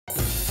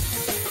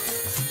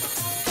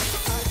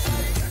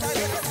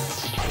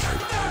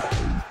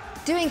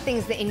Doing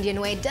things the Indian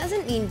way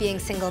doesn't mean being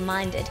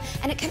single-minded,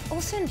 and it can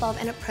also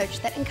involve an approach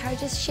that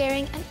encourages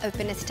sharing and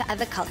openness to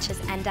other cultures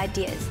and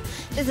ideas.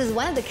 This is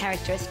one of the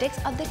characteristics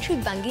of the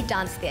Tribhangi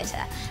Dance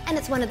Theatre, and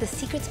it's one of the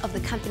secrets of the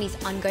company's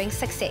ongoing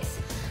success.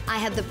 I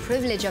had the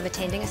privilege of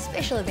attending a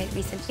special event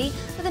recently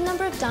with a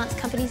number of dance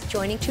companies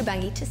joining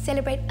Tribhangi to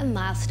celebrate a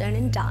milestone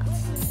in dance.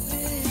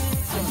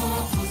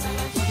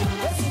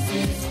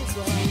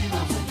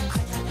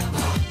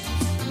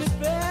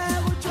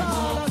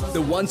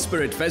 The One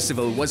Spirit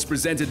Festival was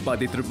presented by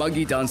the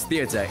Tribhangi Dance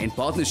Theatre in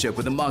partnership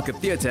with the Market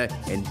Theatre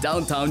in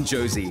downtown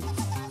Jozi.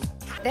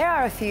 There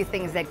are a few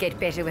things that get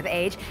better with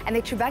age, and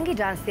the Tribhangi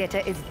Dance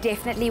Theatre is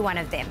definitely one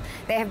of them.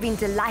 They have been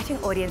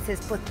delighting audiences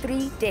for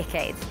 3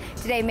 decades.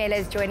 Today, Mela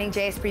is joining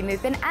JSP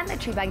Mupin and the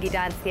Tribhangi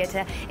Dance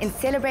Theatre in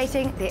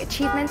celebrating their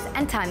achievements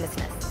and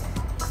timelessness.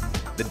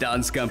 The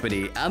dance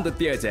company and the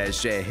theatre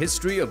share a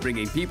history of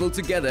bringing people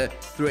together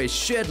through a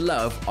shared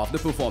love of the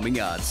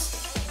performing arts.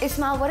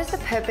 Ismail, what is the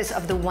purpose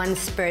of the One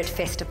Spirit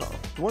Festival?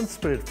 The One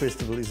Spirit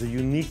Festival is a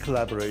unique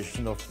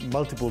collaboration of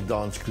multiple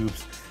dance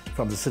groups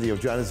from the city of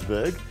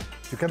Johannesburg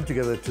to come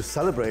together to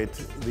celebrate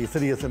the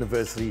 30th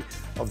anniversary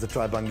of the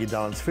Tribhangi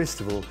Dance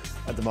Festival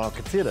at the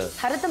Market Theatre.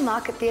 How did the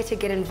Market Theatre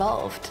get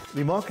involved?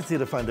 The Market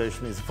Theatre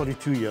Foundation is a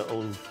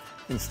 42-year-old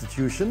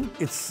institution.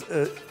 It's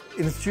an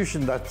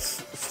institution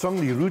that's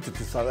strongly rooted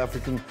to South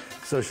African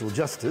social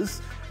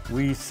justice.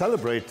 We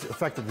celebrate the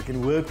fact that we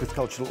can work with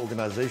cultural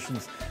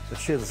organizations that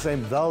share the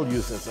same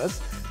values as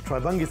us.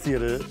 Tribhangi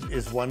Theatre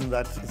is one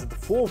that is at the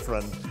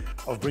forefront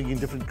of bringing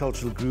different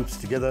cultural groups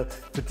together,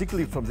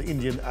 particularly from the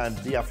Indian and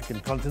the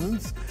African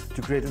continents,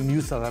 to create a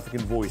new South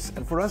African voice.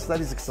 And for us, that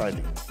is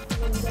exciting.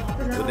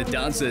 With the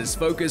dancers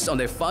focused on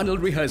their final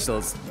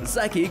rehearsals,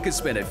 Zaki could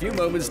spend a few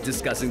moments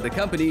discussing the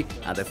company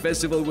and the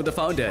festival with the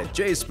founder,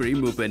 JSP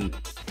Mupin.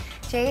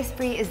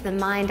 JSP is the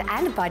mind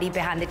and body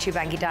behind the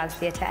Tribhangi Dance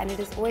Theatre, and it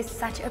is always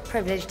such a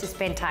privilege to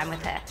spend time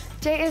with her.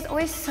 Jay, it's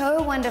always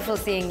so wonderful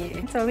seeing you.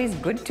 It's always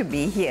good to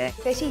be here.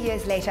 30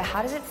 years later,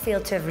 how does it feel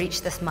to have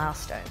reached this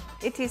milestone?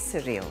 It is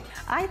surreal.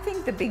 I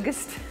think the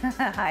biggest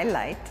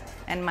highlight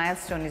and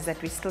milestone is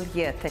that we're still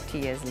here 30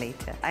 years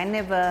later. I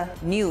never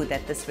knew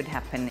that this would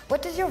happen.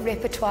 What does your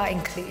repertoire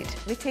include?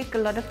 We take a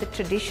lot of the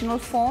traditional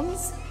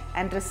forms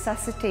and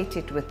resuscitate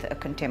it with a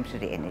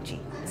contemporary energy,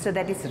 so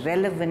that it's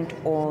relevant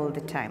all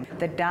the time.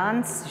 The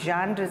dance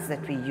genres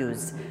that we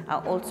use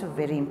are also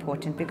very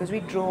important because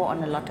we draw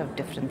on a lot of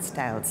different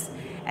styles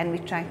and we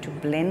try to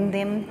blend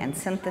them and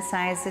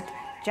synthesize it,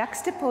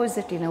 juxtapose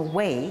it in a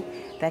way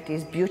that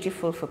is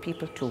beautiful for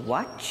people to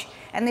watch.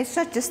 And it's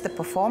not just the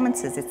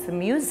performances, it's the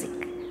music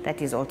that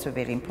is also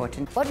very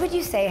important. What would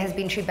you say has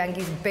been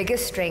Tribhangi's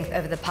biggest strength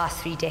over the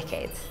past 3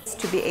 decades? It's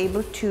to be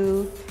able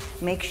to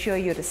make sure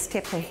you're a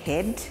step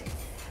ahead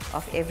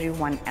of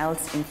everyone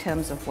else in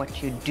terms of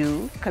what you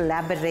do.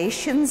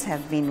 Collaborations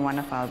have been one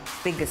of our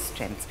biggest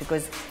strengths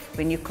because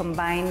when you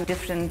combine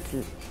different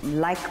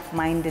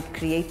like-minded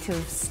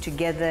creatives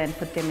together and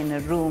put them in a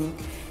room,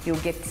 you'll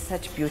get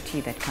such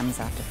beauty that comes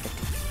out of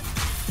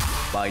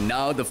it. By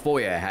now, the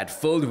foyer had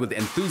filled with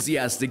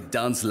enthusiastic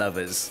dance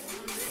lovers.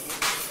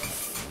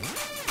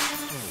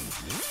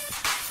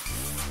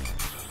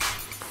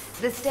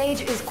 The stage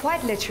is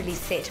quite literally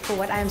set for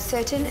what I am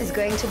certain is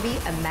going to be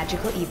a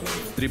magical evening.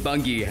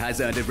 Tribhangi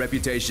has earned a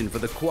reputation for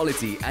the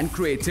quality and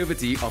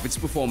creativity of its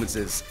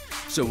performances.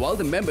 So while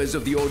the members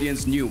of the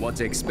audience knew what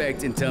to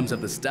expect in terms of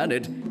the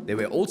standard, they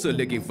were also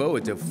looking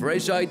forward to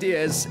fresh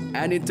ideas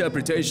and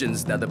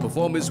interpretations that the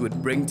performers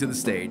would bring to the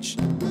stage.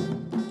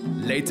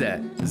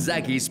 Later,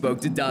 Zaki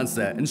spoke to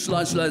dancer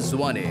Nhlanhla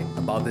Zwane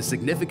about the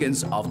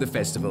significance of the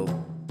festival.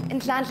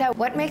 Nhlanhla,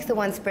 what makes the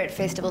One Spirit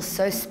Festival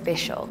so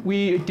special?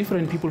 We are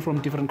different people from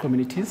different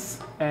communities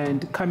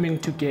and coming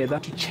together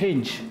to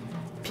change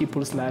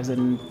people's lives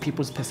and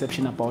people's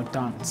perception about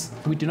dance.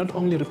 We do not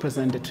only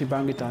represent the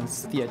Tribhangi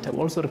Dance Theatre, we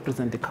also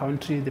represent the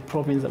country, the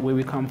province where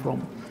we come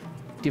from,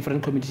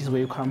 different communities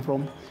where you come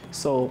from.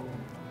 So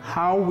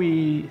how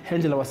we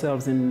handle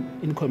ourselves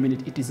in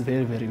community, it is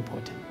very, very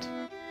important.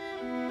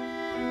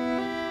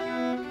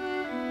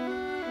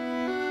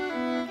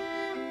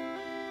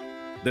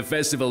 The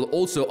festival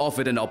also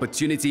offered an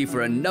opportunity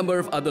for a number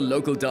of other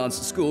local dance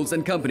schools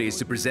and companies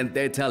to present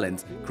their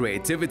talent,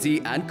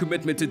 creativity and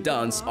commitment to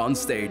dance on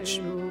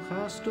stage.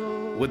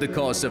 With the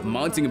cost of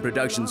mounting and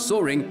production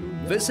soaring,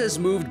 this has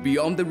moved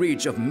beyond the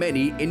reach of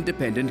many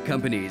independent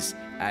companies,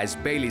 as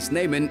Bailey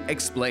Sneyman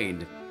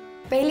explained.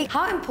 Bailey,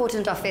 how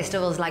important are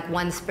festivals like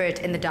One Spirit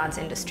in the dance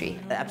industry?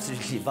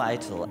 Absolutely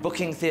vital.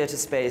 Booking theatre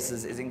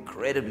spaces is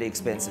incredibly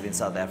expensive in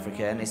South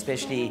Africa, and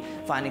especially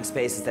finding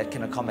spaces that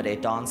can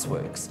accommodate dance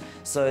works.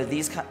 So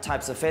these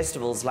types of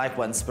festivals like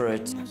One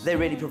Spirit, they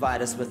really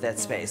provide us with that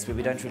space where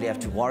we don't really have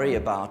to worry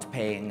about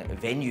paying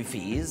venue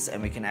fees,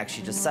 and we can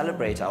actually just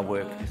celebrate our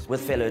work with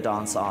fellow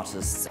dance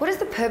artists. What is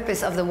the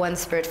purpose of the One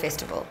Spirit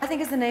Festival? I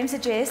think as the name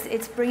suggests,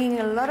 it's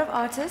bringing a lot of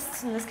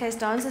artists, in this case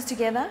dancers,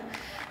 together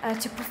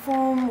to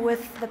perform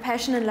with the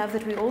passion and love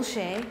that we all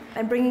share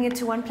and bringing it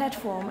to one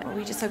platform.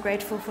 We're just so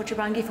grateful for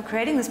Tribhangi for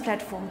creating this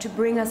platform to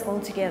bring us all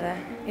together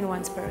in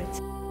one spirit.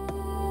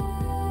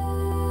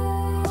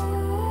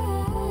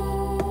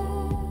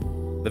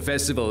 The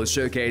festival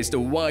showcased a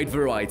wide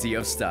variety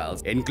of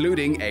styles,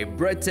 including a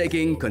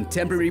breathtaking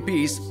contemporary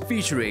piece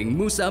featuring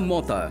Musa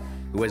Motha,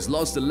 who has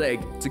lost a leg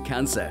to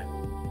cancer.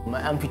 My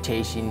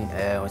amputation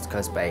was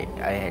caused by,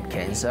 I had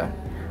cancer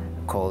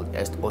called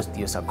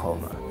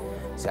osteosarcoma.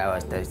 So I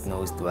was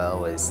diagnosed while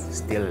I was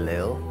still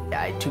little.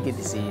 I took a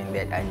decision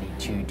that I need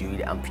to do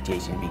the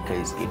amputation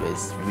because it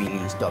was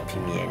really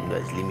stopping me and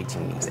was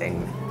limiting me.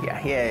 And yeah,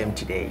 here I am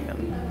today,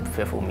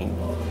 performing.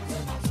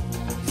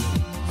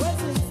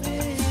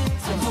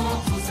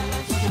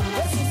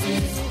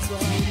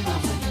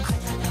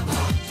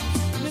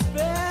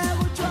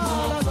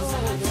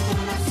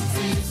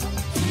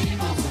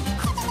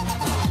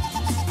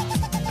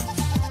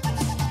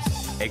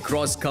 A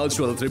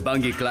cross-cultural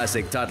Tribhangi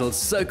classic titled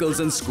Circles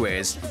and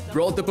Squares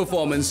brought the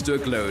performance to a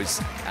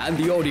close, and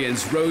the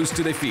audience rose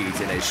to their feet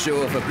in a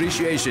show of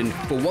appreciation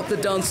for what the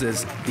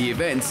dancers, the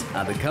events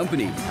and the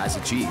company has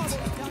achieved.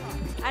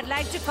 I'd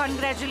like to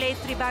congratulate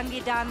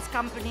Tribhangi Dance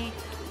Company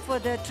for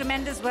the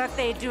tremendous work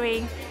they're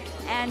doing,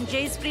 and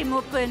Jayspree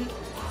Mupin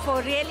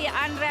for really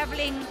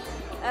unraveling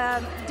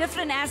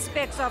different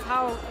aspects of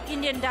how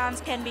Indian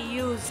dance can be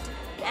used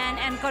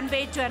and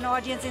conveyed to an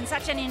audience in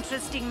such an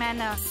interesting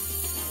manner.